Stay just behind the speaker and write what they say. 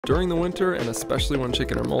During the winter, and especially when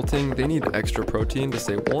chicken are molting, they need extra protein to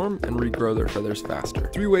stay warm and regrow their feathers faster.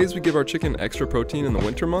 3 ways we give our chicken extra protein in the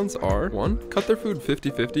winter months are: 1. Cut their food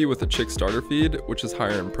 50-50 with a chick starter feed, which is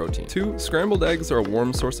higher in protein. 2. Scrambled eggs are a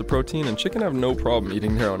warm source of protein, and chicken have no problem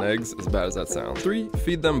eating their own eggs, as bad as that sounds. 3.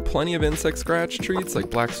 Feed them plenty of insect scratch treats like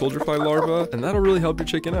black soldier fly larvae, and that'll really help your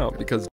chicken out because